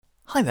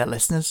Hi there,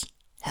 listeners.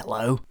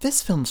 Hello.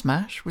 This Film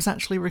Smash was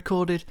actually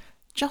recorded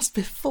just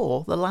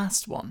before the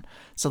last one,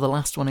 so the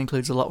last one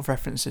includes a lot of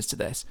references to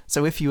this.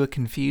 So if you were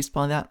confused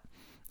by that,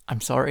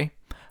 I'm sorry,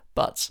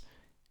 but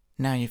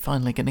now you're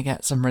finally going to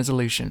get some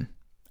resolution,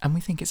 and we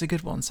think it's a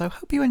good one, so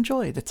hope you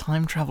enjoy The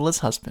Time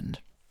Traveler's Husband.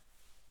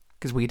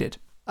 Because we did.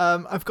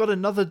 I've got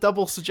another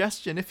double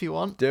suggestion if you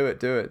want. Do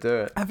it.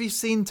 Have you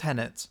seen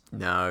Tenet?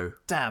 No.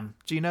 Damn,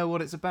 do you know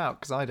what it's about?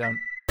 Because I don't.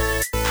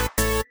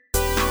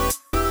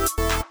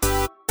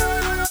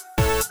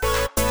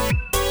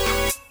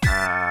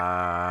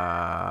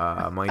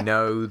 I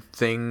know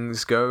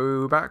things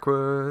go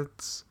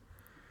backwards.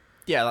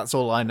 Yeah, that's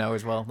all I know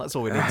as well. That's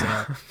all we need to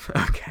know.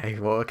 Okay,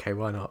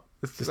 why not?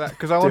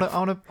 Because I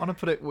want to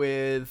put it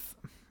with,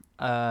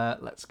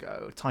 let's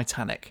go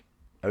Titanic.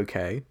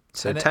 Okay,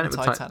 so Tenet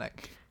and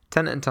Titanic.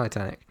 Tenet and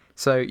Titanic.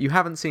 So you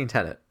haven't seen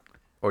Tenet,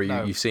 or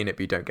No. you've seen it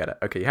but you don't get it.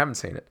 Okay, you haven't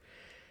seen it.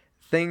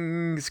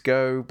 Things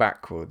go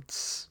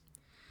backwards.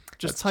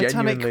 Just That's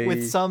Titanic genuinely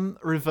with some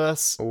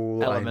reverse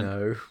all element. I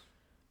know.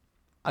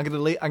 I'm gonna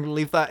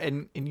leave that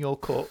in your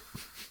court.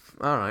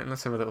 All right,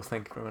 let's have a little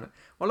think for a minute.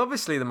 Well,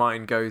 obviously the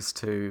mind goes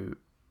to,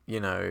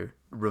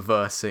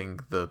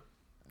 reversing the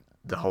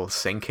whole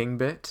sinking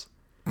bit.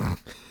 Yes,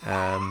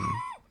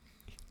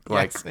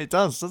 it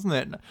does, doesn't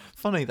it?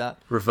 Funny that.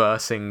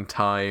 Reversing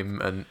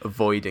time and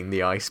avoiding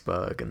the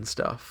iceberg and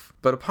stuff.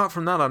 But apart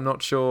from that, I'm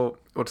not sure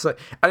what to say.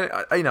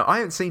 I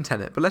haven't seen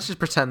Tenet, but let's just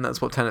pretend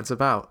that's what Tenet's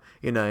about.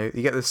 You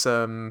get this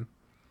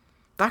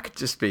that could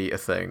just be a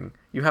thing.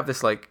 You have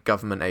this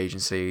government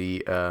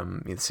agency,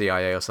 the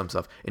CIA or some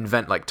stuff,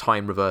 invent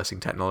time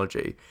reversing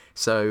technology,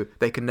 so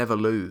they can never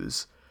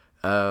lose.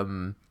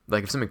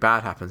 If something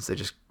bad happens, they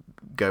just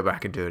go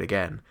back and do it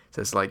again.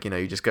 So it's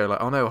you just go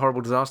oh no, a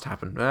horrible disaster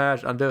happened.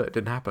 Undo it.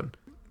 Didn't happen.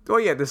 Well,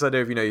 yeah, this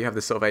idea of you have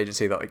this sort of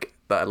agency that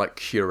are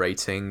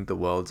curating the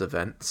world's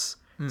events.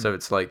 So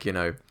it's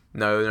no,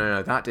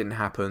 that didn't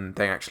happen.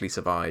 They actually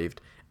survived,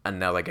 and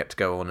now they get to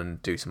go on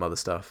and do some other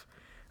stuff.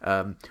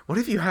 What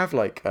if you have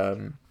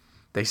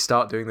they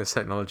start doing this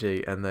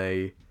technology and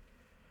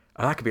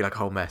that could be a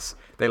whole mess.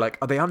 They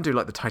undo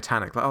the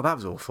Titanic. Oh, that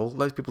was awful.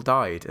 Loads of people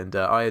died, and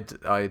I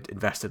had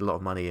invested a lot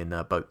of money in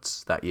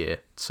boats that year,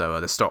 so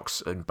the stocks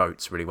in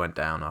boats really went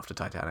down after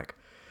Titanic.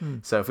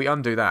 So if we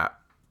undo that,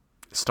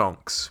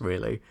 stonks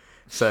really.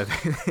 So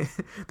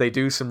they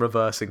do some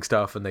reversing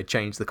stuff and they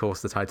change the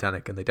course of the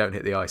Titanic and they don't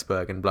hit the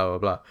iceberg and blah blah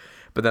blah.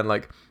 But then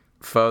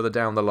further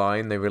down the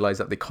line, they realise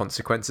that the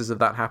consequences of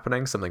that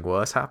happening, something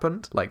worse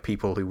happened.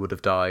 People who would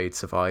have died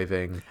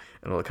surviving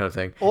and all that kind of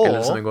thing. Or and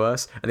then something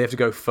worse. And they have to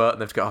go further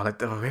and they have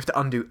to go, we have to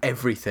undo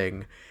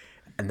everything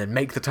and then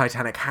make the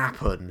Titanic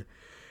happen.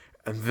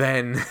 And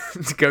then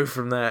to go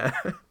from there.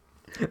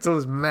 It's all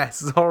this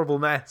mess. It's a horrible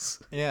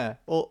mess. Yeah.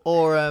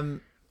 Or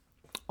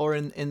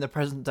in the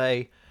present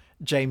day,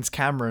 James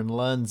Cameron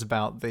learns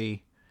about the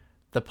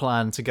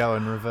plan to go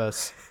and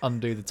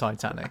undo the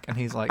Titanic, and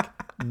he's like,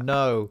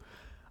 no.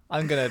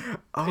 I'm going to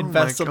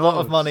invest a lot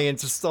of money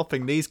into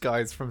stopping these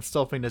guys from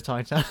stopping the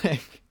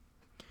Titanic.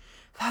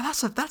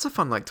 That's a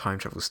fun time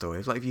travel story.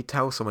 It's if you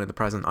tell someone in the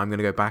present, I'm going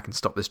to go back and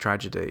stop this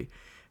tragedy,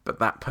 but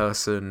that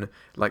person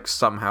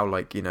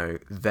somehow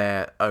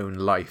their own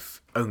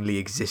life only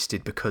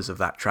existed because of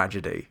that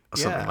tragedy or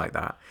something like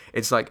that.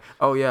 It's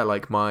oh yeah,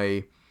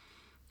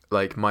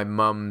 my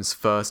mum's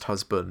first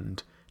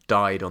husband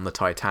died on the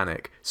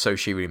Titanic, so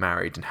she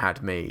remarried and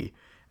had me.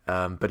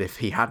 But if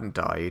he hadn't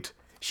died,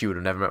 she would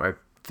have never met my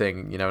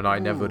thing, and I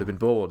never would have been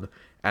born.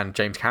 And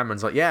James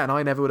Cameron's yeah, and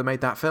I never would have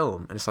made that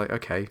film. And it's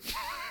okay.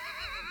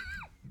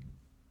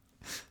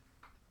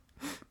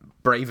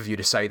 Brave of you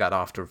to say that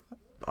after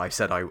I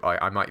said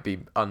I might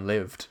be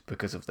unlived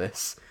because of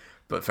this,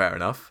 but fair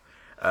enough.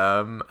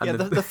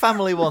 The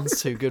family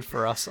one's too good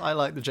for us. I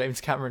like the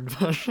James Cameron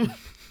version.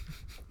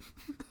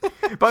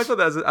 But I thought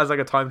that as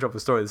a time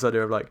travel story, this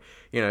idea of I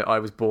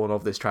was born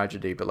of this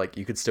tragedy, but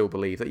you could still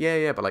believe that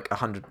but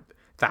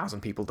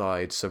 100,000 people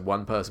died, so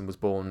one person was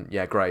born,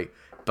 yeah, great,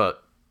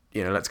 but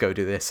let's go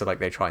do this. So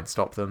they try and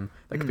stop them.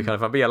 That could be kind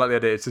of fun. But yeah, the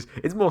idea,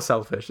 it's more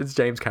selfish. It's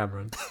James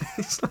Cameron.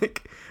 It's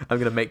I'm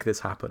gonna make this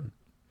happen.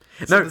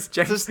 So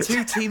there's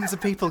two teams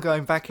of people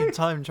going back in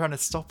time trying to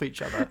stop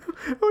each other.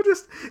 Or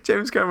just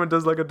James Cameron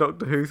does a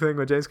Doctor Who thing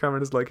where James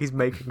Cameron is he's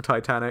making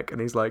Titanic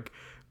and he's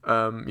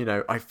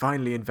I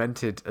finally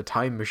invented a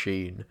time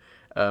machine,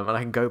 and I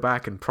can go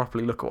back and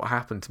properly look at what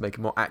happened to make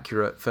a more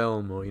accurate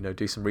film, or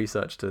do some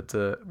research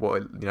to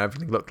what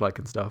everything looked like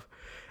and stuff.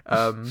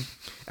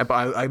 But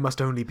I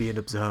must only be an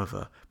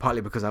observer,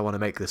 partly because I want to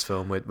make this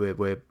film.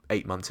 We're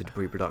 8 months into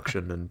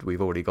pre-production and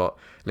we've already got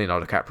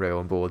Leonardo DiCaprio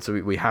on board,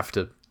 so we have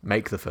to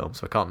make the film,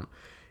 so I can't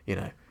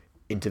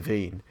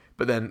intervene.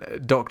 But then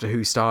Doctor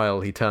Who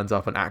style, he turns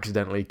up and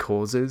accidentally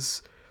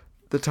causes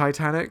the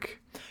Titanic.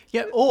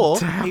 Yeah,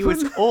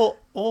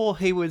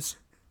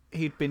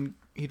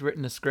 he'd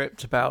written a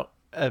script about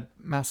a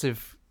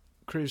massive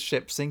cruise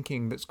ship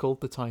sinking that's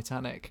called the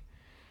Titanic,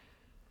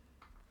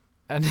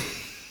 and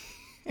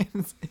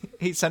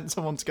He sent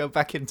someone to go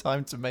back in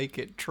time to make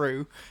it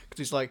true because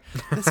he's like,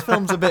 this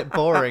film's a bit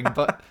boring,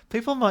 but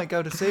people might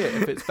go to see it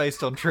if it's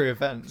based on true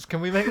events.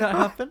 Can we make that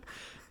happen?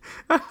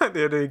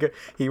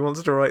 He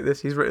wants to write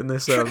this. He's written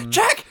this.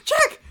 Jack!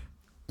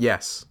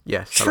 Yes.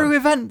 True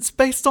events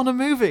based on a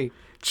movie.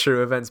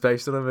 True events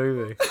based on a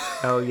movie.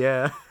 Hell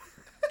yeah.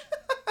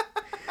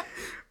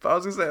 But I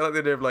was gonna say, I like the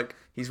idea of like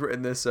he's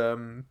written this.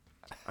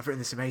 I've written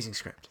this amazing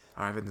script.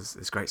 I've written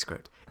this great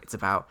script. It's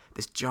about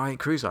this giant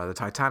cruise liner, the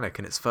Titanic,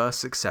 and its first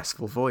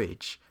successful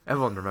voyage.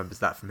 Everyone remembers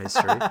that from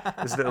history.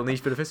 This little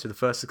niche bit of history, the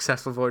first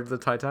successful voyage of the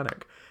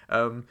Titanic.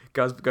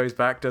 Goes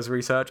back, does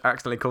research,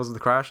 accidentally causes the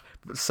crash,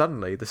 but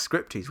suddenly the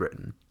script he's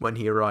written when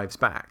he arrives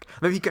back.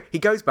 Maybe he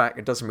goes back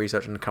and does some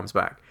research and comes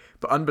back,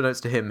 but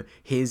unbeknownst to him,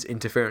 his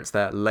interference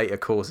there later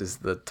causes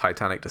the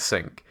Titanic to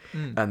sink.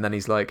 And then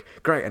he's like,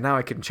 great, and now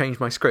I can change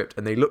my script.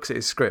 And then he looks at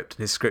his script,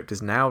 and his script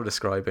is now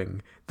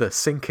describing the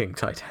sinking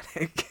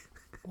Titanic.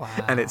 Wow.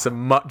 And it's a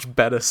much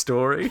better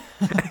story.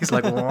 And he's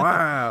like,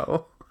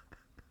 wow.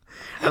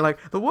 And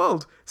like, the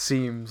world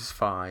seems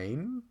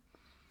fine.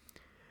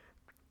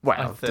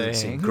 Well, it doesn't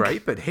seem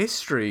great, but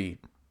history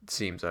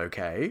seems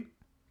okay.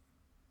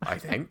 I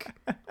think.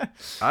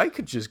 I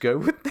could just go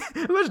with...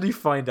 Imagine you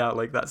find out,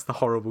 like, that's the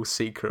horrible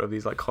secret of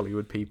these, like,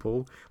 Hollywood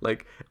people.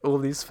 Like, all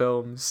these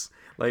films...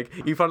 Like,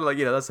 you find, like,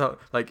 you know, that's how...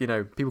 Like, you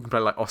know, people can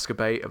play, like, Oscar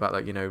bait about,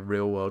 like, you know,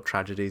 real-world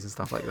tragedies and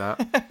stuff like that.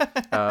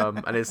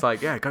 And it's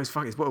like, yeah, it goes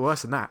fucking... It's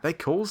worse than that. They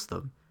caused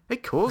them. They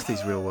caused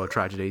these real-world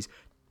tragedies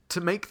to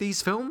make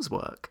these films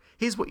work.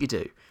 Here's what you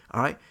do,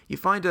 all right? You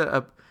find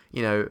a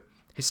you know,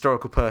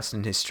 historical person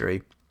in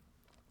history...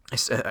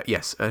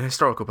 yes, a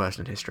historical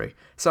person in history,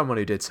 someone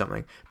who did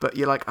something, but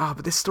you're like,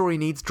 but this story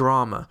needs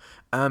drama.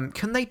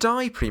 Can they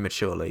die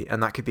prematurely?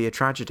 And that could be a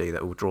tragedy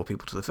that will draw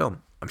people to the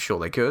film. I'm sure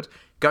they could.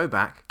 Go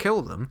back,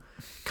 kill them,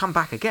 come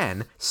back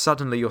again,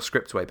 suddenly your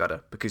script's way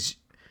better, because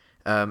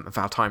of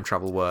how time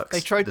travel works.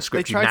 The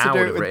script you now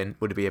would have written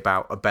would be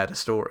about a better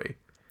story.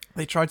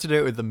 They tried to do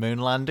it with the moon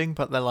landing,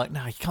 but they're like,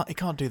 no, you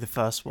can't do the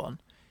first one.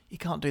 You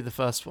can't do the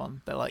first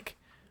one. They're like,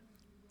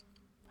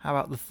 how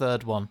about the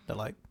third one? They're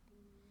like,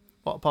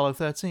 what, Apollo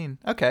 13?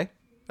 Okay,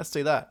 let's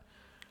do that.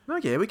 Oh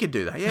yeah, we could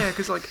do that. Yeah,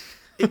 because like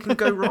it can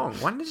go wrong.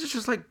 Why didn't it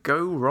just like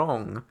go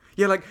wrong?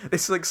 Yeah, like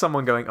it's like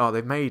someone going,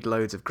 they've made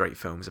loads of great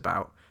films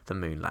about the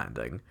moon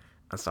landing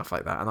and stuff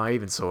like that. And I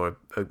even saw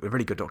a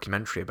really good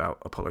documentary about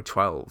Apollo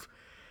 12.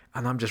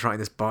 And I'm just writing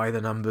this by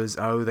the numbers.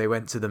 Oh, they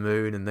went to the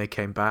moon and they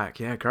came back.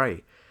 Yeah,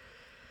 great.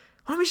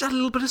 Why don't we just add a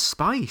little bit of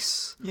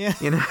spice? Yeah,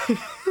 you know.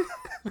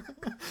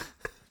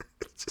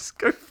 Just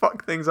go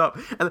fuck things up.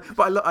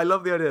 But I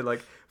love the idea,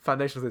 like,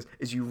 foundation of this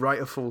is you write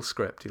a full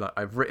script. You're like,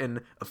 I've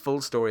written a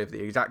full story of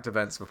the exact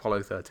events of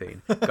Apollo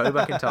 13. Go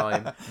back in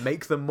time,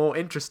 make them more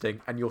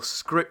interesting, and your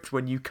script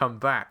when you come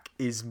back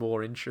is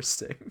more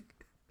interesting.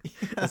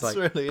 That's like,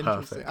 really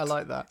interesting. I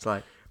like that. It's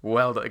like,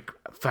 well,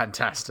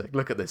 fantastic.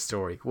 Look at this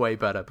story. Way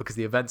better because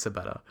the events are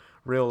better.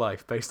 Real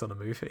life based on a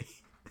movie.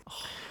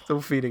 It's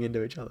all feeding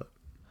into each other.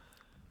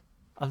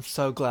 I'm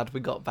so glad we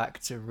got back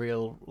to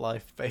real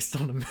life based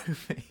on a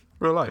movie.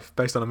 Real life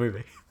based on a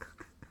movie.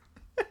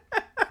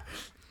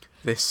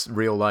 This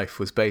real life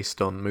was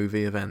based on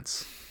movie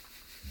events.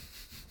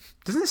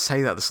 Doesn't it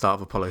say that at the start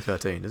of Apollo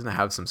 13? Doesn't it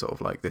have some sort of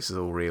like, this is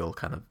all real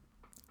kind of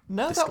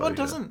No, that one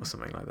doesn't. Or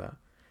something like that.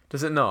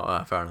 Does it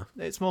not? Fair enough.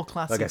 It's more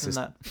classic than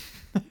that.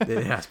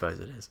 Yeah, I suppose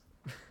it is.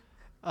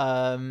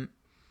 What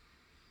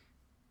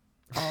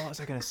was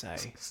I going to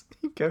say?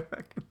 You go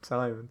back in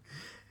time and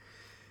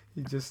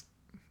you just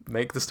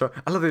make the story.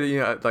 I love that, you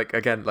know, like,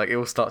 again, like, it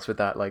all starts with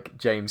that, like,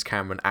 James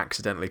Cameron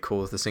accidentally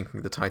caused the sinking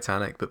of the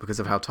Titanic, but because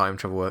of how time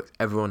travel works,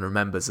 everyone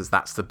remembers as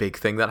that's the big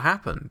thing that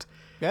happened.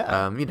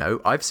 Yeah. You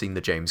know, I've seen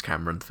the James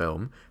Cameron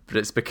film, but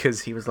it's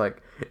because he was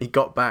like, he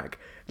got back,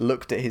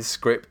 looked at his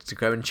script to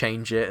go and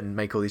change it and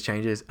make all these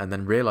changes, and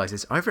then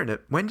realizes, I've written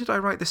it. When did I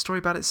write this story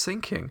about it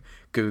sinking?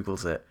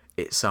 Googles it.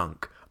 It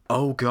sunk.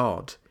 Oh,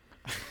 God.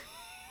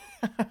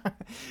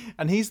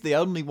 And he's the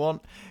only one,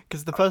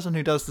 because the person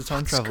who does the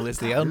time travel is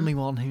the only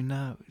one who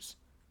knows.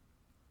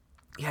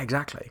 Yeah,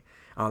 exactly.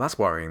 Oh, that's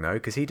worrying, though,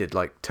 because he did,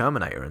 like,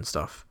 Terminator and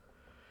stuff.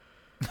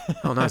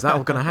 Oh, no, is that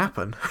all going to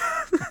happen?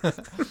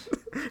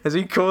 Has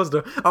he caused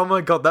a... Oh,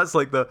 my God, that's,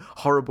 like, the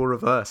horrible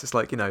reverse. It's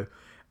like, you know,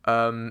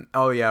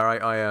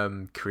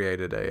 I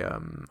created a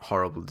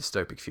horrible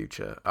dystopic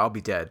future. I'll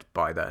be dead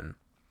by then.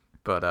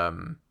 But,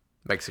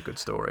 makes a good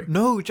story.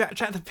 No, Jack,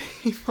 the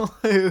people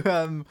who...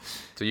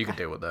 So you can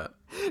deal with that.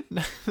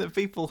 The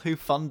people who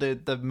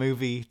funded the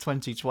movie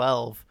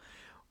 2012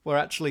 were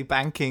actually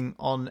banking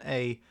on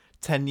a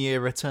 10-year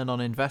return on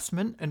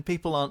investment, and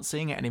people aren't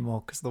seeing it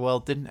anymore because the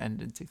world didn't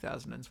end in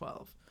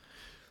 2012.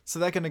 So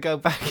they're going to go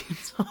back in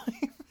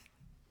time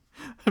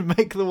and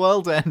make the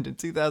world end in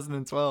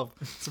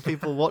 2012 so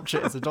people watch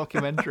it as a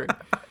documentary.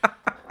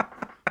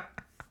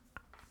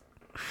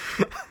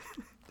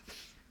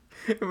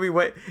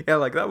 Yeah,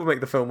 like, that would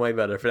make the film way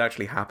better if it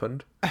actually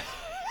happened.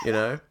 You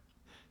know?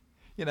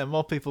 You know,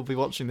 more people would be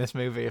watching this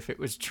movie if it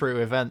was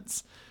true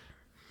events.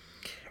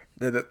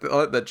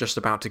 they're just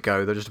about to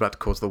go. They're just about to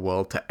cause the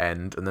world to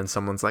end, and then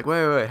someone's like,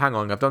 "Wait, hang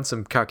on! I've done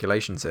some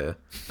calculations here."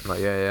 I'm like,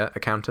 "Yeah,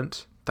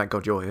 accountant. Thank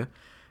God you're here."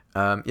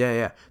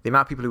 Yeah. The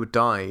amount of people who had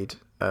died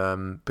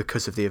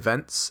because of the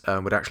events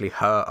would actually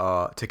hurt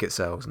our ticket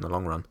sales in the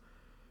long run.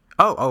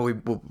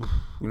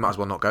 We might as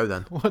well not go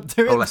then.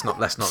 Let's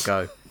not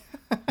go.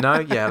 No,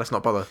 yeah, let's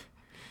not bother.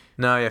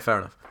 No, yeah, fair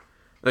enough.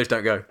 They just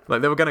don't go.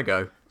 Like, they were gonna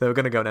go. They were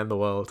gonna go and end the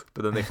world,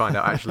 but then they find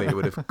out actually it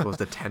would have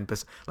caused a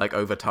 10%. Like,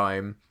 over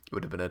time, it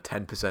would have been a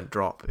 10%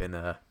 drop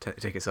in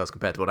ticket sales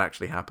compared to what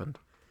actually happened.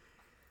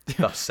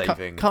 Thus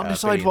saving. Can't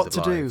decide what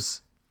to do.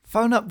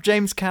 Phone up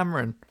James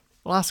Cameron.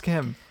 We'll ask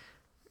him.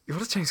 What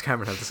does James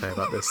Cameron have to say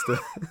about this?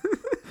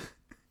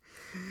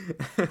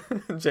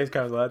 James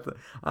Cameron's like,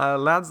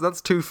 lads,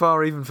 that's too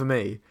far even for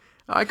me.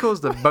 I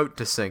caused a boat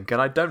to sink,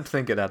 and I don't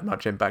think it had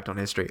much impact on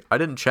history. I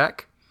didn't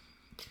check.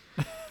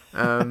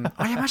 I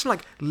imagine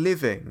like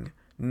living,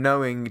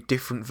 knowing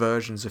different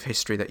versions of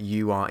history that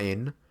you are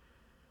in.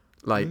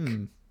 Like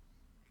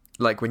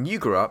when you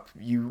grew up,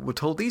 you were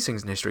told these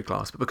things in history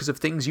class, but because of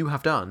things you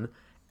have done,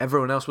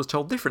 everyone else was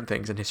told different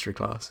things in history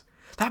class.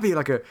 That'd be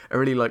like a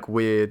really like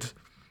weird,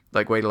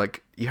 like way to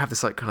like, you have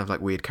this like kind of like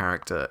weird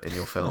character in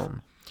your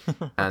film,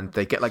 and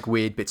they get like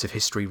weird bits of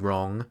history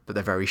wrong, but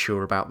they're very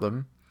sure about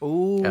them.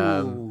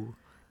 Ooh.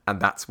 And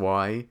that's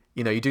why,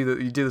 you know, you do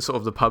the sort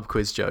of the pub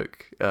quiz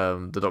joke,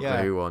 the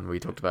Doctor Who one where you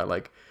talked about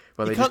like,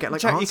 well, they just get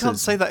like answers. You can't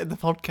say that in the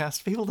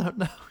podcast. People don't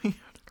know.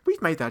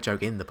 We've made that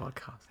joke in the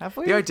podcast. Have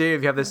we? The idea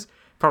of you have this,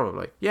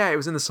 probably. Yeah, it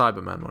was in the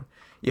Cyberman one.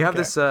 You have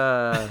this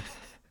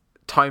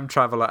time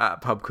traveler at a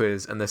pub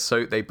quiz, and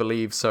they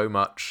believe so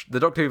much. The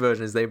Doctor Who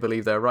version is they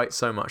believe they're right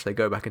so much they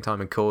go back in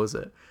time and cause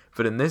it.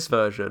 But in this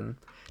version,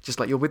 just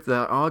like they're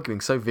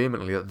arguing so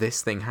vehemently that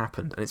this thing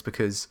happened, and it's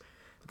because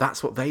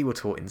that's what they were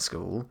taught in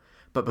school.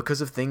 But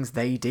because of things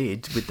they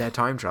did with their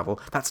time travel,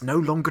 that's no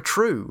longer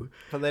true.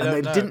 But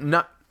they didn't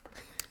know.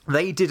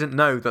 They didn't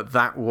know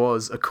that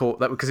was a cause,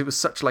 that because it was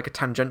such like a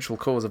tangential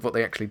cause of what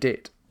they actually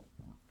did.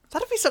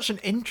 That'd be such an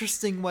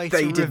interesting way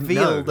to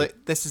reveal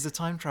that this is a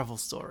time travel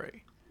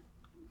story.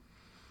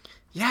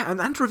 Yeah,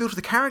 and to reveal to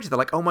the character, they're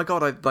like, oh my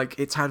god,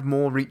 it's had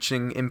more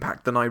reaching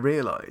impact than I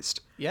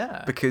realised.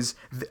 Yeah. Because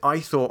I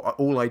thought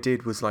all I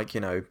did was like, you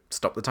know,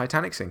 stop the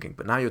Titanic sinking.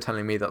 But now you're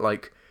telling me that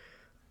like,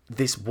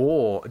 this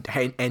war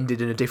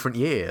ended in a different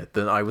year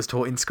than I was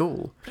taught in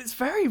school. But it's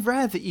very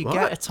rare that you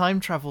get a time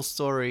travel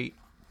story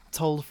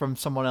told from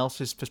someone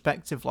else's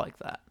perspective like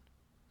that.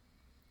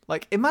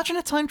 Like, imagine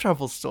a time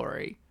travel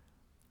story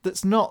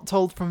that's not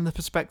told from the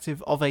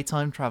perspective of a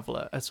time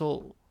traveller at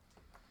all.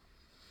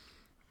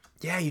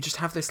 Yeah, you just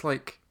have this,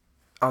 like,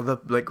 other,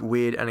 like,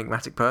 weird,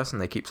 enigmatic person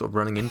they keep sort of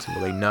running into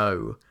where they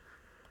know.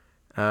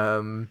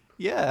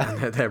 Yeah.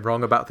 And they're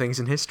wrong about things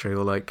in history,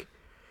 or, like,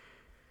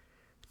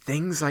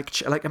 things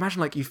like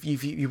imagine, like,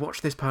 you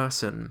watch this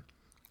person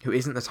who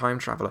isn't the time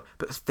traveller,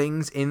 but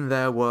things in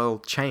their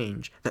world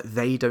change that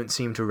they don't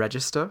seem to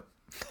register.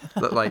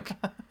 That, like,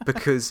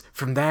 because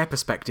from their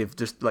perspective,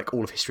 just, like,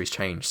 all of history's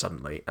changed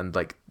suddenly, and,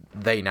 like,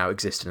 they now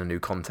exist in a new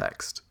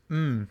context.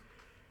 Mm.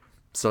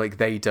 So, like,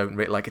 they don't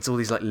like, it's all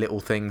these, like, little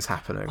things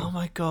happening. Oh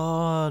my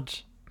god,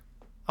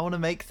 I want to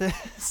make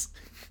this.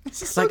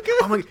 This is so like,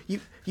 good. Oh my,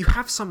 you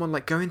have someone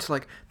like go into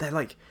like they're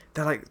like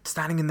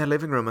standing in their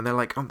living room, and they're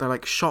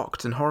like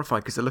shocked and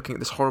horrified because they're looking at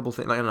this horrible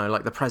thing, like, I don't know,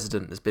 like the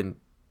president has been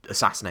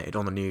assassinated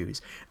on the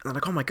news, and they're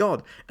like, oh my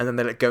god, and then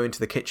they like go into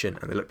the kitchen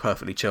and they look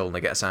perfectly chill and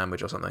they get a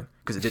sandwich or something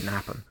because it didn't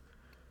happen.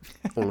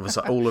 all of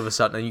a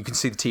sudden, and you can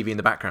see the TV in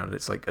the background, and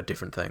it's like a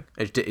different thing.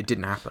 It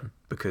didn't happen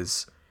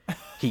because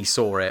he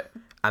saw it,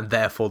 and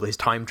therefore his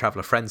time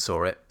traveller friend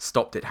saw it,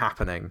 stopped it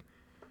happening.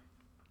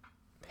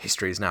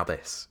 History is now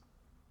this.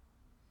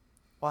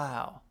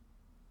 Wow.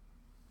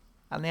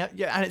 And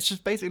and it's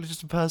just basically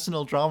just a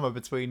personal drama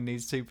between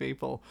these two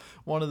people.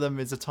 One of them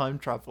is a time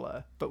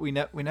traveller, but we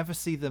never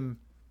see them.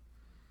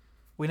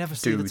 We never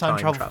see the time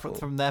travel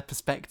from their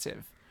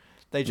perspective.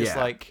 They just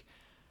like.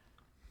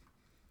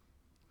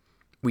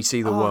 We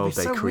see the world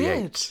they create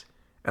weird.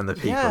 And the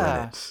people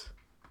in it.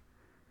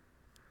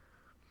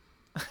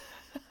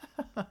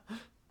 Oh,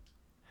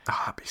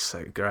 that'd be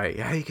so great.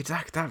 Yeah,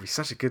 that'd be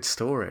such a good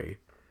story.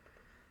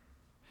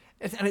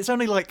 And it's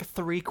only like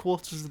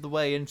 3/4 of the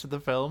way into the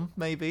film,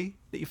 maybe,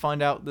 that you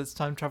find out there's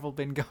time travel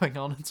been going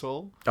on at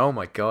all. Oh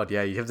my god,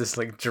 yeah, you have this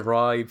like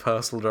dry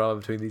personal drama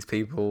between these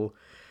people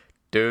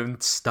doing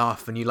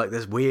stuff, and you like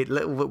there's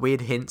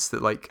weird hints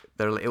that like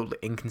there are little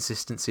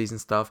inconsistencies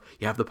and stuff.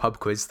 You have the pub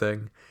quiz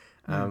thing,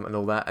 and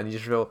all that, and you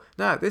just feel,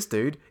 no, this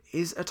dude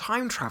is a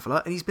time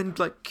traveller, and he's been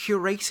like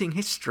curating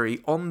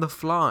history on the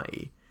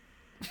fly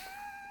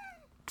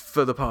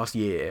for the past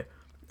year,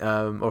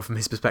 or from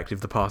his perspective,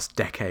 the past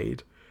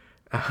decade.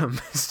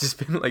 It's just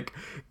been like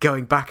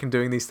going back and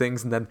doing these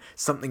things, and then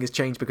something has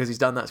changed because he's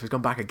done that, so he's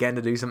gone back again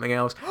to do something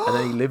else, and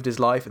then he lived his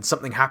life, and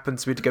something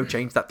happened, so we had to go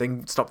change that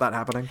thing, stop that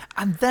happening.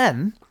 And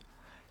then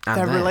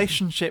their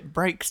relationship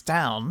breaks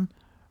down,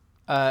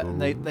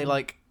 and they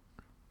like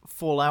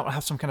fall out,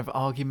 have some kind of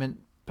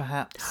argument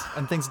perhaps,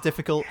 and things are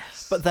difficult.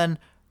 Yes. But then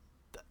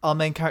our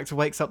main character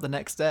wakes up the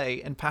next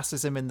day and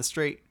passes him in the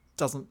street,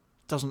 doesn't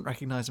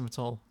recognize him at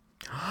all.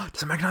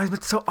 Doesn't recognize him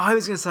at all. I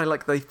was gonna say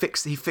like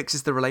he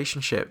fixes the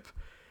relationship,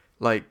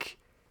 like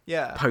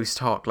Yeah. post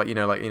hoc, like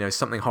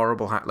something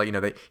horrible,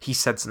 he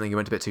said something, he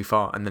went a bit too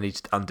far, and then he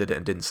just undid it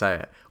and didn't say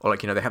it, or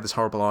like they have this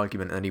horrible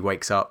argument, and then he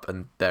wakes up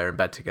and they're in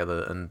bed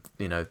together, and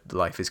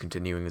life is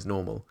continuing as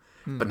normal.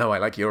 But no, I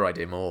like your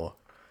idea more.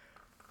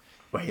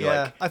 Where he,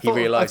 I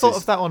thought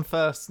of that one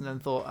first, and then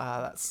thought,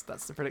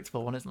 that's the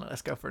predictable one, isn't it?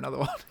 Let's go for another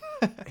one.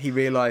 he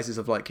realizes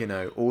of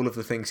all of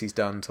the things he's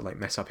done to like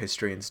mess up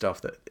history and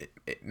stuff, that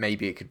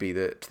maybe it could be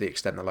that to the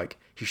extent that like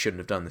he shouldn't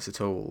have done this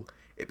at all.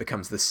 It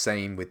becomes the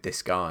same with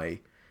this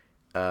guy,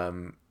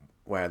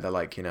 where they're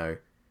like,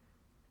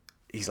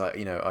 he's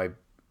like,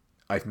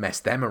 I've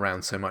messed them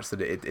around so much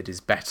that it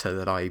is better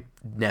that I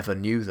never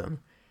knew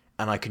them.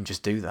 And I can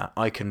just do that.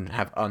 I can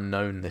have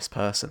unknown this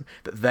person.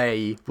 But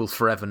they will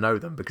forever know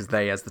them, because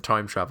they, as the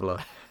time traveller,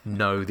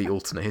 know the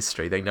alternate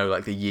history. They know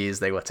like the years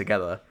they were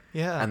together.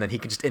 Yeah. And then he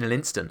can just in an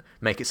instant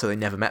make it so they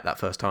never met that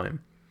first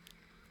time.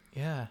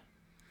 Yeah.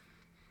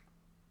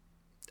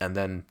 And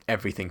then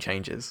everything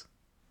changes.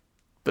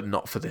 But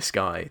not for this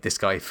guy. This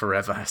guy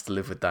forever has to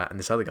live with that. And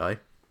this other guy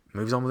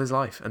moves on with his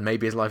life. And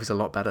maybe his life is a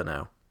lot better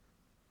now.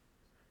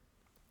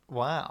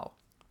 Wow.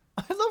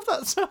 I love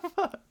that so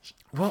much.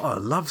 What a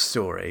love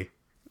story.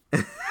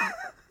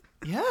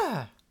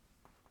 Yeah.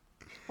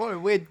 What a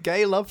weird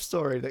gay love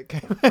story that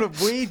came out. What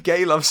a weird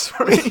gay love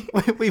story.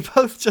 We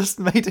both just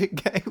made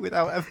it gay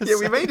without ever Yeah,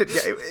 we saying made it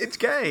gay. It's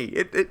gay.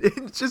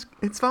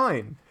 It's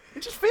fine.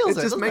 It just feels It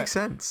just doesn't makes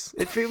sense.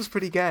 It feels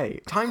pretty gay.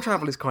 Time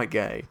travel is quite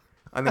gay.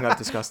 I think I've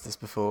discussed this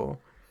before.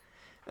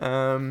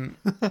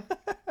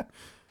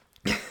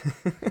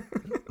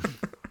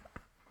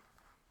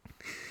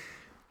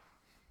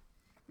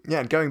 Yeah,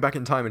 and going back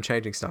in time and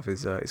changing stuff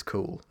is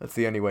cool. That's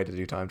the only way to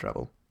do time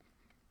travel.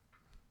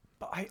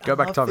 But Go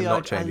back in time and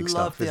not changing I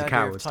stuff. love the There's a idea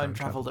of coward's time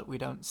travel that we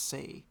don't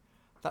see.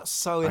 That's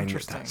so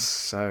interesting. That's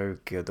so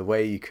good. The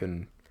way you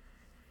can,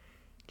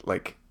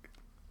 like,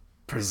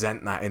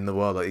 present that in the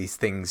world, like these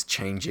things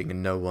changing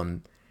and no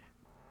one,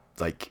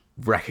 like,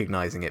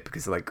 recognizing it,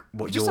 because, like,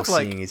 what you're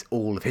seeing is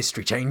all of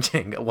history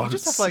changing at once. You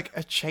just have, like,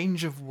 a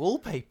change of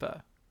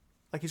wallpaper.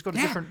 Like, he's got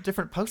a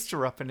different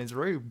poster up in his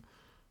room.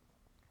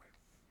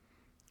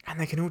 And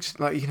they can all just,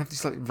 like, you can have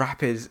these, like,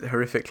 rapid,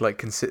 horrific,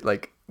 like,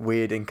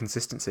 weird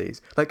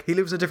inconsistencies. Like, he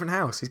lives in a different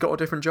house. He's got a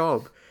different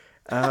job.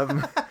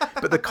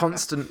 But the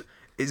constant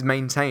is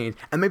maintained.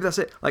 And maybe that's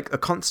it. Like, a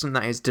constant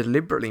that is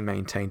deliberately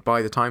maintained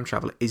by the time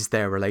traveler is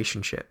their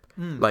relationship.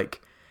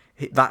 Like,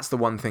 that's the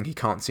one thing he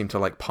can't seem to,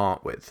 like,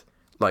 part with.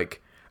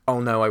 Like, oh,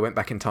 no, I went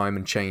back in time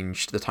and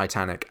changed the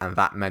Titanic, and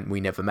that meant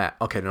we never met.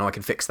 Okay, no, I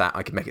can fix that.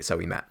 I can make it so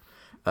we met.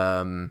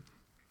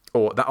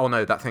 Or that, oh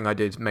no, that thing I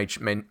did made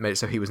it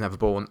so he was never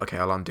born. Okay,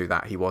 I'll undo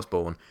that. He was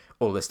born.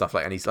 All this stuff,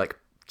 like, and he's like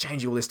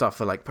changing all this stuff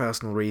for like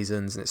personal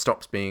reasons, and it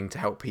stops being to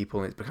help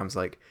people, and it becomes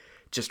like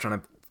just trying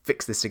to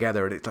fix this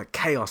together, and it's like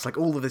chaos. Like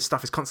all of this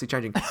stuff is constantly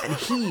changing, and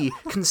he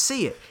can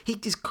see it. He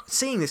is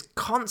seeing this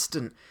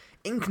constant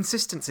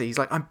inconsistency. He's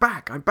like, I'm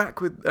back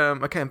with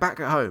okay, I'm back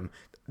at home.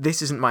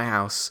 This isn't my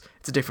house.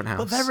 It's a different house.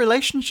 But their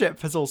relationship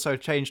has also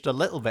changed a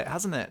little bit,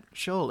 hasn't it?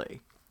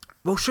 Surely.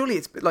 Well, surely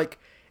it's like,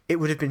 it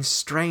would have been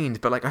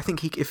strained, but like I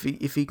think if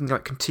he can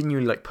like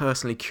continually like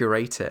personally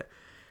curate it,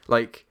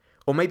 like,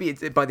 or maybe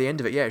by the end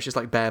of it, yeah, it's just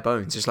like bare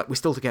bones, just like we're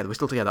still together.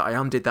 I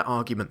undid that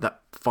argument that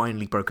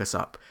finally broke us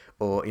up,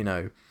 or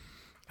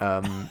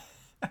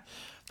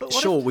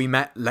sure, we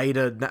met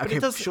later. Okay,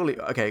 surely,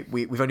 okay,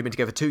 we've only been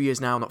together 2 years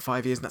now, not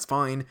 5 years, and that's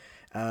fine.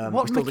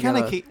 What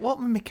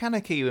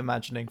mechanic are you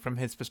imagining from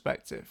his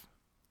perspective?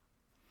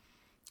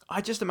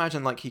 I just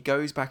imagine like he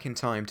goes back in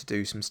time to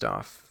do some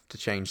stuff, to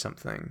change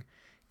something,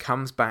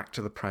 comes back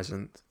to the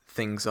present,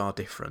 things are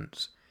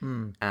different,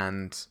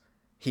 and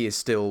he is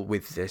still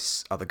with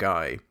this other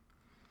guy.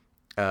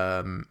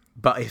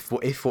 But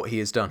if what he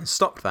has done has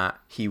stopped that,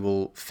 he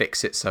will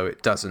fix it so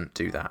it doesn't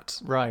do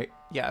that. Right.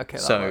 Yeah. Okay.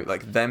 So works.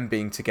 like them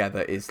being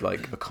together is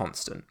like a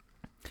constant.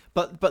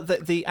 But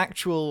the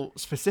actual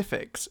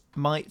specifics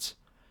might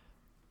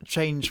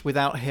change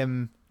without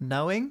him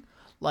knowing.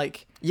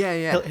 Like,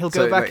 yeah. He'll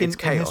go back in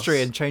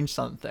history and change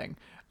something,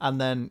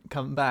 and then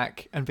come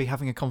back and be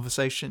having a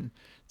conversation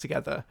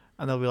together,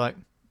 and they'll be like,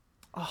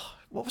 oh,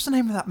 what was the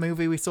name of that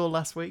movie we saw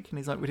last week? And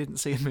he's like, we didn't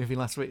see a movie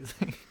last week.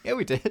 Yeah,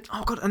 we did.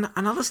 Oh god, and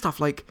other stuff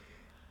like,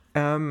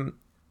 the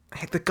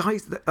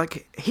guy's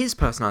like his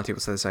personality will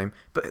stay the same,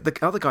 but the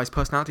other guy's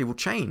personality will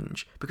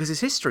change because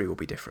his history will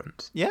be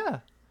different. Yeah.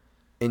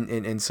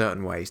 In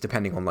certain ways,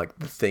 depending on like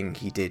the thing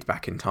he did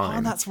back in time. Oh,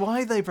 and that's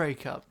why they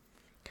break up.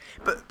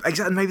 But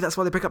exactly, maybe that's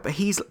why they break up. But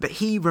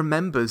he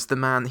remembers the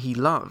man he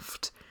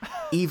loved,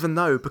 even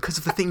though because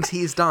of the things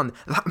he has done,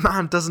 that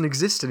man doesn't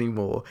exist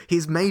anymore.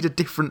 He's made a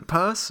different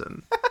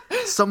person,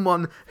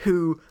 someone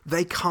who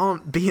they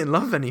can't be in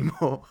love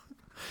anymore.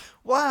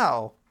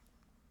 Wow.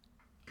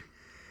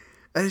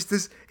 And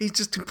he's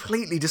just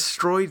completely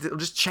destroyed,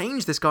 just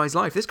changed this guy's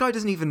life. This guy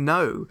doesn't even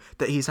know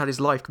that he's had his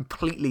life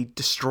completely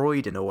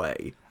destroyed in a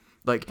way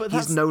Like, But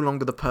he's that's- no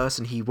longer the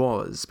person he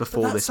was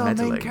before That's this our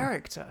meddling. main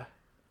character.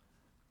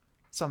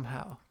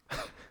 Somehow.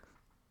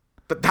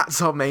 But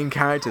that's our main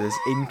character. This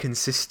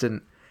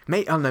inconsistent.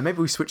 I don't know. Maybe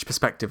we switch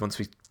perspective once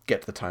we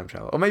get to the time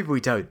travel, or maybe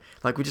we don't.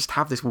 Like, we just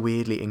have this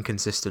weirdly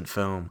inconsistent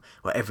film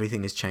where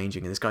everything is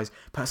changing, and this guy's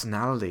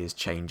personality is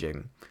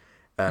changing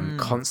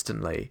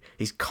constantly.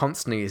 He's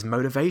constantly, his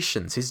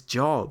motivations, his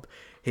job,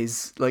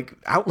 his like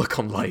outlook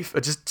on life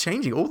are just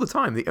changing all the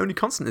time. The only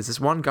constant is this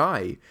one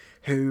guy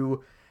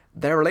who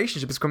their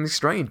relationship is becoming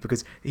strained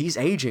because he's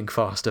aging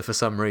faster for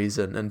some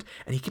reason, and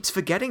he keeps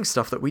forgetting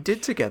stuff that we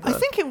did together. I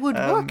think it would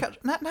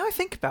work. Now I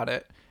think about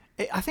it,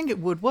 I think it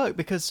would work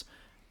because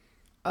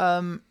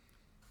the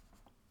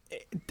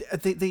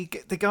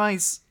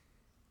guy's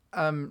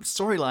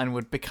storyline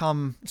would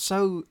become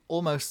so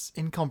almost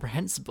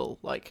incomprehensible.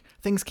 Like,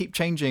 things keep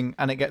changing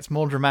and it gets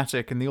more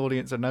dramatic and the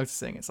audience are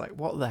noticing. It's like,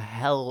 what the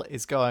hell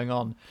is going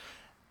on?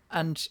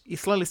 And you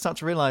slowly start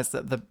to realize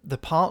that the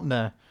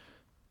partner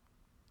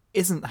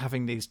isn't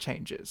having these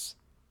changes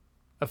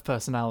of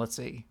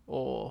personality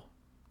or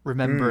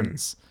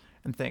remembrance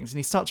and things. And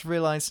you start to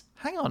realize,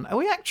 hang on, are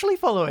we actually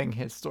following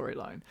his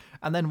storyline?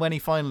 And then when he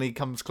finally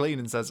comes clean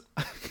and says,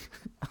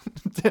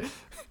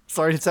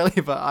 sorry to tell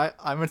you, but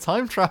I'm a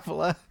time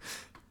traveler,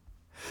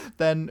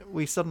 then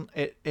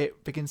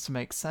it begins to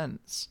make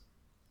sense.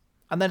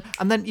 And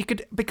then you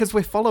could, because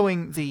we're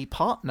following the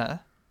partner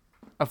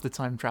of the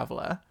time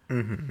traveler,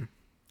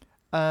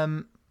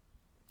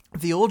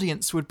 the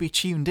audience would be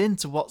tuned in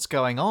to what's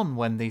going on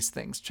when these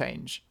things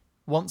change.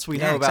 Once we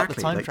know about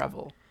the time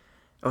travel.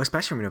 Oh,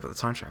 especially when we know about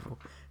the time travel.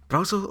 But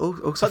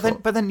also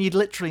But then you'd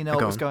literally know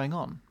what was going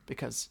on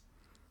because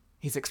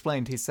he's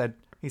explained. He said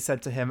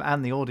to him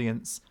and the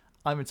audience,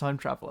 "I'm a time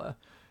traveler.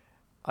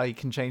 I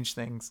can change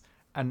things."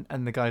 And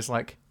the guy's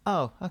like,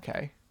 "Oh,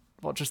 okay.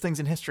 What, just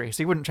things in history?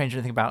 So you wouldn't change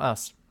anything about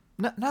us?"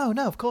 No,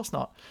 of course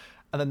not.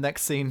 And then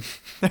next scene,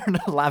 they're in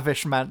a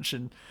lavish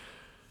mansion.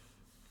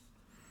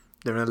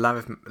 They're in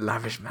a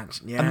lavish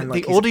mansion. Yeah, and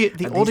like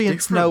the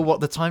audience know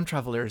what the time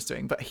traveler is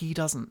doing, but he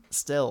doesn't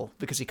still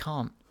because he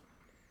can't.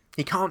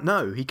 He can't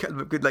know. He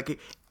can't, like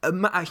a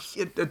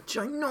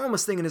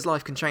ginormous thing in his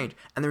life can change,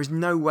 and there is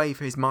no way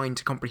for his mind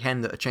to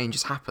comprehend that a change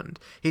has happened.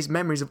 His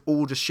memories have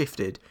all just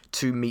shifted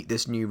to meet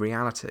this new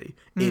reality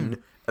in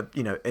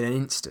an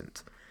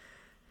instant.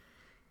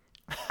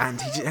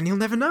 And he'll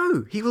never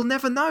know. He will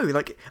never know.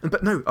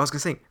 But no, I was going to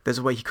say there's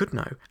a way he could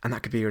know, and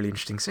that could be a really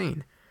interesting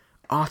scene.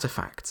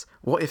 Artifacts.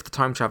 What if the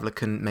time traveler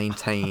can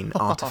maintain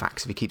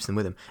artifacts if he keeps them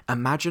with him?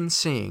 Imagine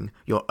seeing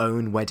your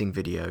own wedding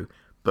video,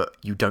 but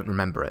you don't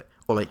remember it.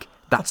 Or like,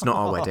 that's not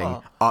our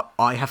wedding.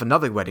 I have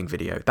another wedding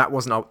video.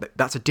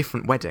 That's a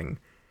different wedding,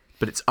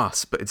 but it's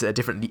us. But it's in a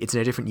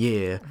different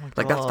year.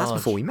 Like that's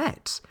before we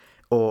met.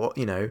 Or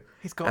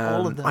he's got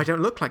all of them. I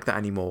don't look like that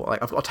anymore.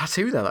 Like, I've got a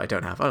tattoo there that I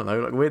don't have. I don't know,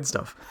 like weird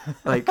stuff.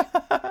 Like,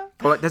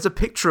 or like there's a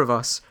picture of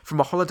us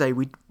from a holiday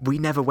we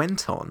never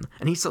went on,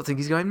 and he sort of thinks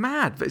he's going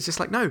mad. But it's just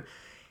like, no,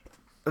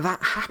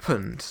 that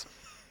happened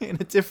in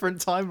a different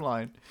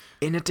timeline.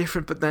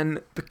 But then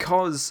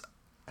because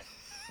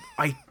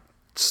I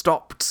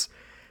stopped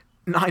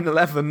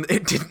 9/11,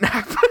 it didn't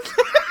happen.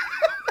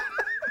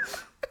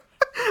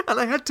 And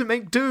I had to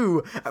make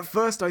do. At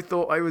first I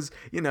thought I was,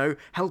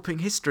 helping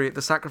history at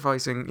the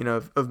sacrificing,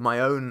 of my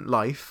own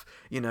life,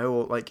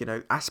 or like,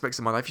 aspects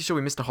of my life. Sure,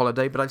 we missed a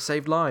holiday, but I've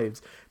saved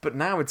lives. But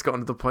now it's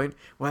gotten to the point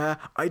where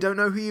I don't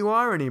know who you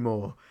are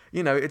anymore.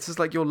 It's just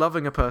like you're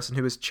loving a person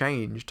who has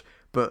changed,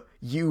 but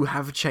you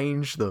have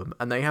changed them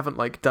and they haven't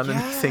like done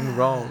anything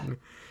wrong.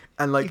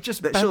 And like,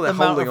 just they're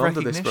holding on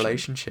to this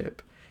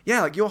relationship.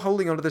 Yeah, like you're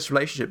holding on to this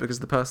relationship because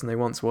of the person they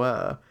once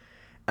were.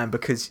 And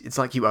because it's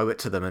like you owe it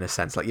to them in a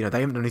sense. Like, they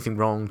haven't done anything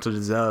wrong to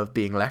deserve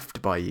being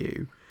left by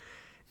you.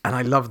 And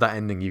I love that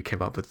ending you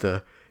came up with.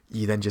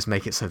 You then just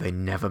make it so they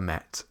never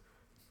met.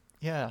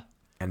 Yeah.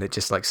 And it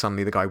just like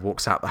suddenly the guy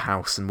walks out the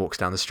house and walks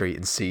down the street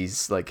and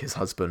sees like his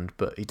husband,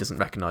 but he doesn't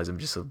recognise him,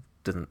 just sort of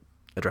doesn't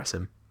address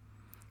him.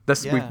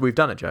 We've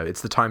done it, Joe.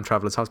 It's the time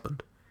traveller's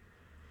husband.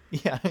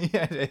 Yeah,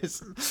 it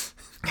is.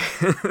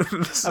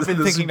 I've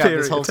been thinking that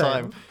this whole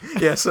time.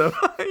 Yeah, so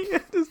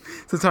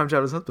it's the time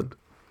traveller's husband.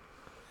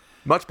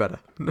 Much better.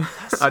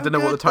 So I don't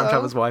know what the time though.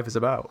 traveller's wife is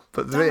about,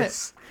 but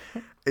this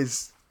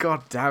is,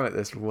 god damn it,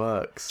 this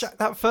works. Jack,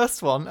 that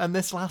first one and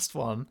this last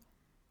one,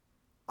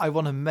 I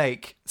want to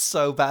make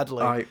so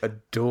badly. I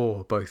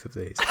adore both of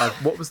these.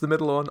 What was the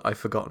middle one? I've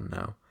forgotten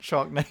now.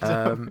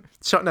 Sharknado.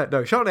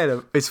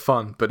 Sharknado is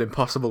fun, but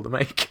impossible to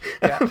make.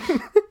 Yeah.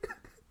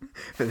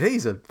 But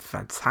these are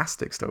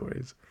fantastic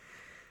stories.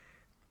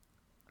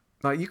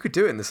 Like, you could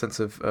do it in the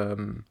sense of...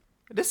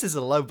 This is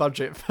a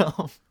low-budget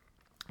film.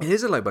 It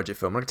is a low-budget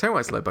film. I can tell you why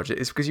it's low budget.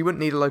 It's because you wouldn't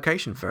need a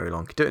location for very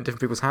long. You could do it in different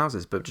people's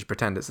houses, but just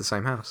pretend it's the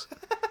same house.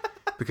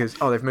 Because,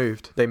 they've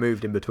moved. They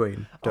moved in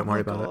between. Don't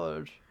worry about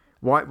it.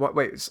 Why?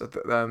 Wait. There's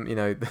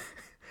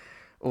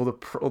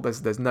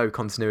no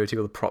continuity.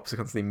 All the props are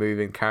constantly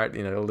moving.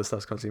 All the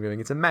stuff's constantly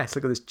moving. It's a mess.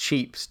 Look at this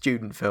cheap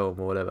student film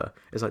or whatever.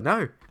 It's like,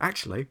 no,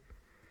 actually,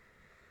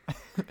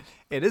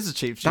 it is a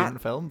cheap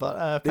student film,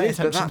 but pay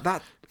attention.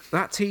 That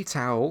that tea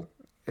towel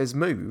is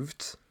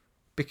moved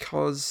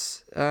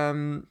because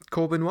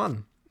Corbyn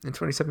won in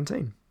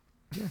 2017.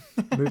 Yeah,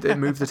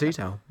 moved the tea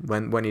towel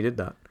when he did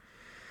that.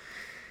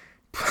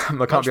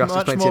 I can't be asked to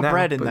explain to you now.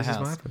 Bread in but the this is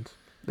what house. happened.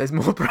 There's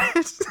more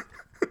bread.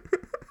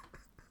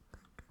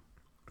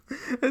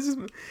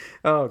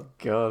 Oh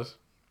god.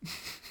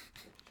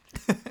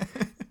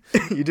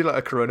 You do like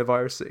a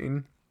coronavirus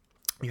scene.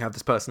 You have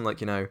this person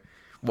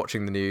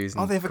watching the news.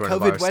 And they have a coronavirus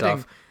COVID wedding.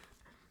 stuff.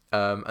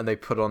 And they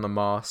put on a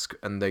mask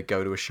and they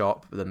go to a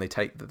shop. But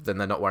then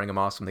they're not wearing a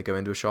mask when they go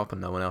into a shop,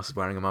 and no one else is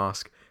wearing a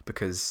mask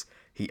because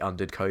he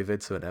undid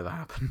COVID, so it never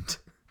happened.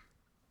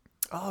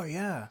 Oh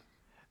yeah.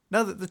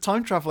 No, the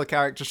time traveler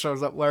character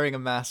shows up wearing a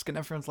mask, and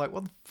everyone's like,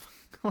 "What?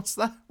 What's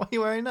that? Why are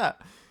you wearing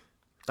that?"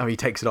 Oh, he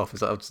takes it off.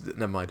 It's like,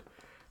 never mind.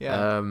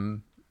 Yeah.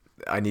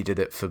 I needed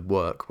it for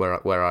work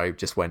where I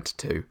just went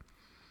to.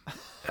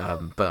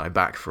 But I'm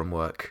back from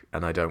work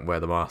and I don't wear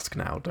the mask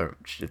now.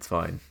 It's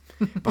fine.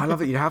 But I love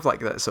that you have like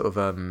that sort of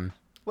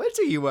Where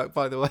do you work,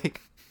 by the way?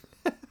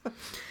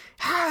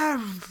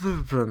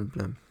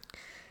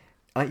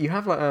 you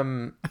have like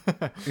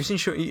you've seen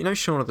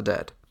Shaun of the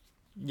Dead.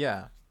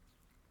 Yeah.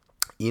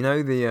 You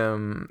know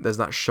there's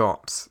that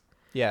shot.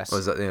 Yes. Or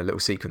is that little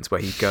sequence where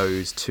he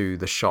goes to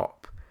the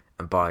shop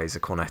and buys a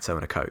Cornetto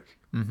and a Coke.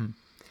 Mm-hmm.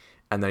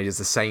 And then he does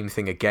the same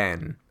thing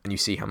again, and you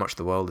see how much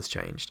the world has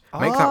changed.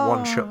 Make that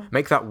one shot.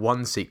 Make that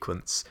one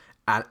sequence,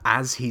 and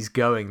as he's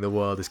going, the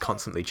world is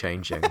constantly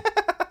changing.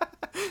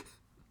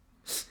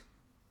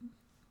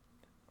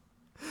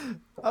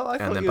 Oh, I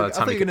thought you were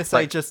going to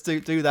say just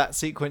do that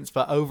sequence,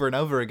 but over and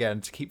over again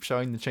to keep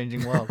showing the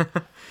changing world.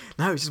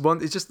 No, it's just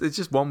one. It's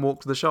just one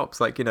walk to the shops.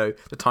 Like the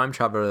time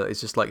traveler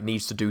is just like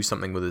needs to do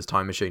something with his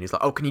time machine. He's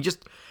like, oh, can you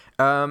just?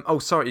 Oh,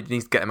 sorry, he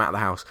needs to get him out of the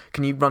house.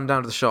 Can you run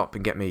down to the shop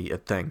and get me a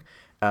thing?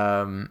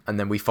 And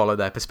then we follow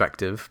their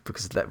perspective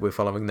because we're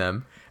following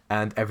them,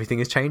 and everything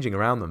is changing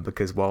around them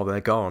because while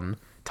they're gone,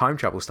 time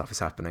travel stuff is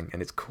happening,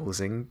 and it's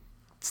causing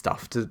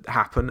stuff to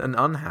happen and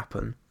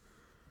unhappen.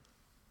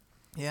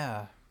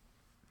 Yeah.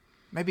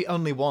 Maybe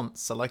only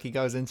once. So like he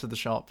goes into the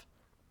shop,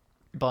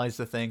 buys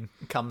the thing,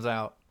 comes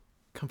out,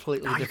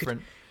 completely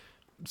different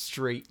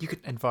street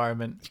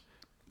environment.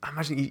 I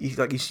imagine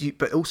you see,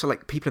 but also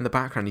like people in the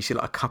background. You see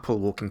like a couple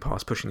walking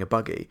past pushing a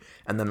buggy,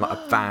 and then like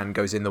a van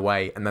goes in the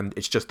way, and then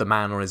it's just the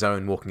man on his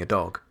own walking a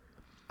dog.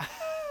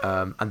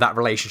 And that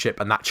relationship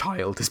and that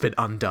child has been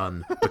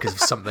undone because of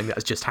something that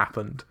has just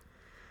happened.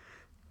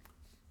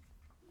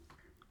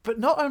 But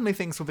not only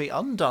things will be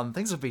undone,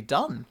 things will be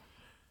done.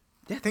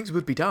 Yeah, things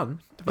would be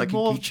done. Like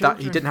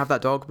he didn't have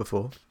that dog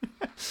before.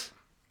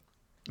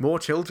 More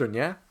children,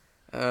 yeah.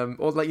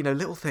 Or like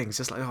little things,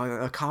 just like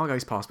a car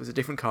goes past, but it's a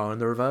different car in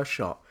the reverse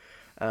shot.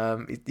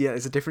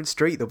 It's a different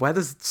street. The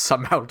weather's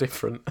somehow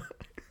different.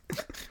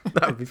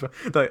 That would be fun.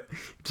 Like,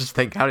 just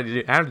think, how did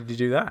you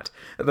do that?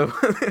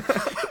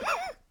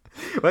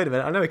 Wait a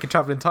minute, I know he can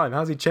travel in time.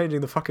 How's he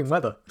changing the fucking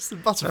weather? It's the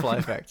butterfly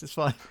effect. It's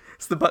fine.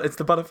 It's the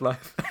butterfly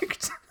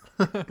effect.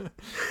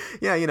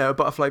 Yeah, a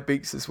butterfly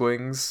beats its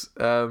wings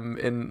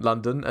in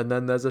London, and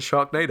then there's a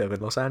Sharknado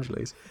in Los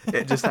Angeles.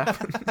 It just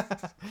happens.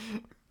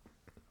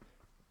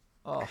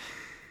 Oh,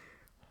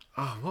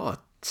 what a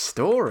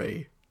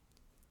story.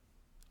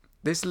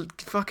 This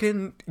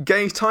fucking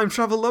gay time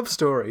travel love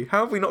story.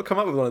 How have we not come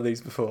up with one of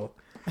these before?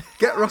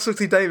 Get Russell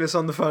T Davies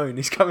on the phone.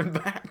 He's coming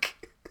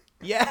back.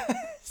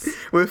 Yes.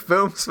 With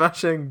film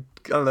smashing,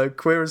 I don't know,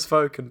 Queer as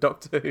Folk and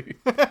Doctor Who.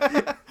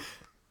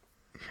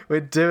 We're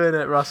doing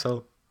it,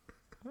 Russell.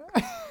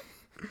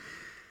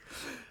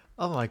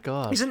 Oh my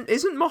god.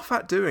 Isn't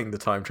Moffat doing The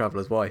Time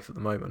Traveller's Wife at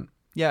the moment?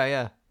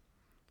 Yeah.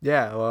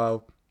 Yeah,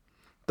 well,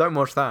 don't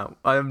watch that.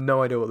 I have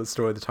no idea what the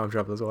story of The Time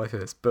Traveller's Wife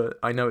is, but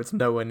I know it's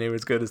nowhere near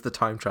as good as The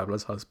Time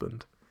Traveller's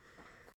Husband.